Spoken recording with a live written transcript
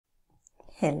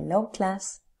Hello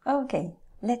class. Okay,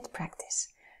 let's practice.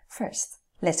 First,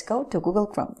 let's go to Google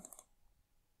Chrome.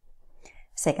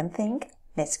 Second thing,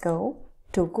 let's go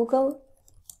to Google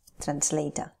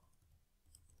Translator.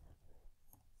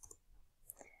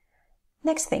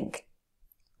 Next thing,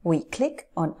 we click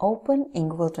on Open in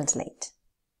Google Translate.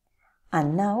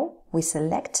 And now we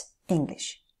select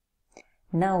English.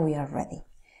 Now we are ready.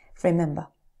 Remember,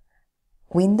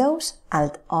 Windows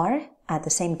Alt-R at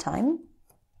the same time,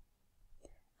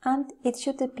 and it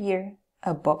should appear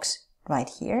a box right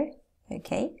here,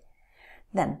 okay?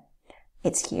 Then,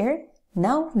 it's here.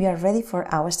 Now we are ready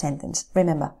for our sentence.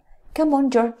 Remember, come on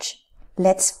George,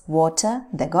 let's water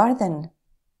the garden.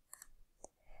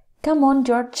 Come on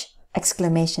George,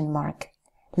 exclamation mark.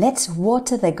 Let's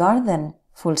water the garden,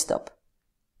 full stop.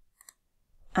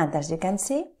 And as you can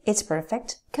see, it's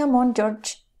perfect. Come on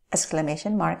George,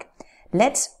 exclamation mark.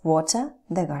 Let's water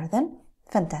the garden.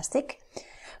 Fantastic.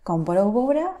 Com podeu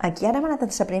veure, aquí ara m'ha anat a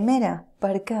la primera.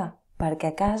 Per què? Perquè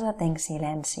a casa tenc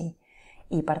silenci.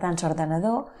 I per tant,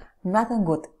 l'ordenador no ha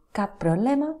tingut cap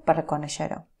problema per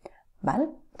reconèixer-ho.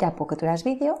 Val? Ja puc aturar el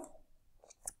vídeo.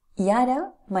 I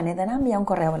ara me n'he d'anar a enviar un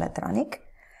correu electrònic.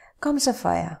 Com se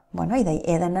feia? Bueno,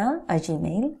 he d'anar a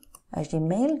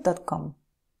gmail.com.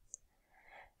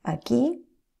 Aquí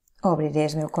obriré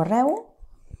el meu correu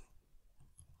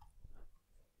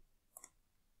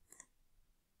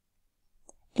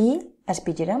i es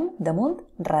pitjarem damunt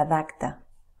redacta.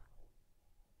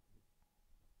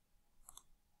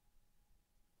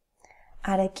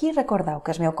 Ara aquí recordeu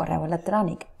que el meu correu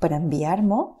electrònic per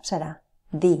enviar-m'ho serà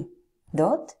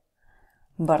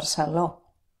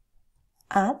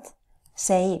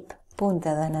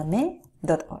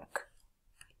di.barceló@ceip.dnm.org.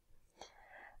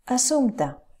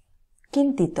 Assumpte.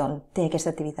 Quin títol té aquesta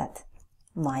activitat?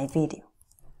 My video.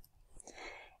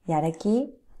 I ara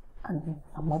aquí em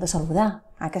heu de saludar,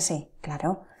 que sí?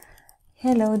 Claro.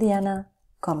 Hello Diana,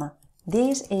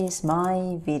 this is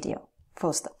my video,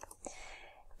 full stop.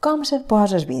 Com se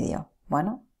posa el vídeo?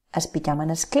 Bueno, es pitjam en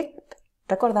el clip,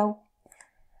 recordeu?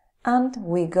 And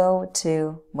we go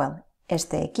to,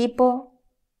 este equipo,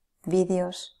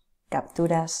 vídeos,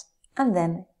 capturas, and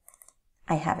then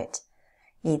I have it.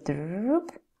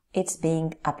 It's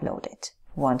being uploaded.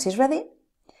 Once it's ready,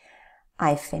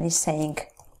 I finish saying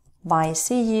bye,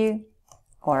 see you,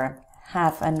 or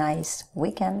have a nice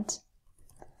weekend,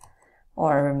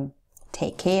 or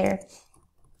take care.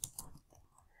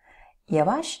 I a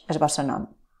baix el vostre nom.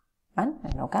 En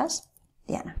el meu cas,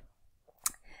 Diana.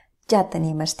 Ja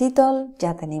tenim el títol,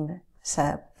 ja tenim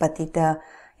la petita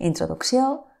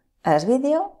introducció al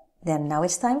vídeo. Then now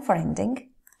it's time for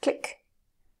ending. Click.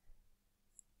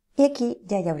 I aquí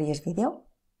ja hi hauria el vídeo.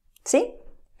 Sí?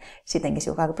 Si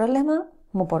tinguéssiu cap problema,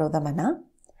 m'ho podeu demanar.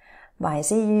 Bye,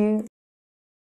 see you!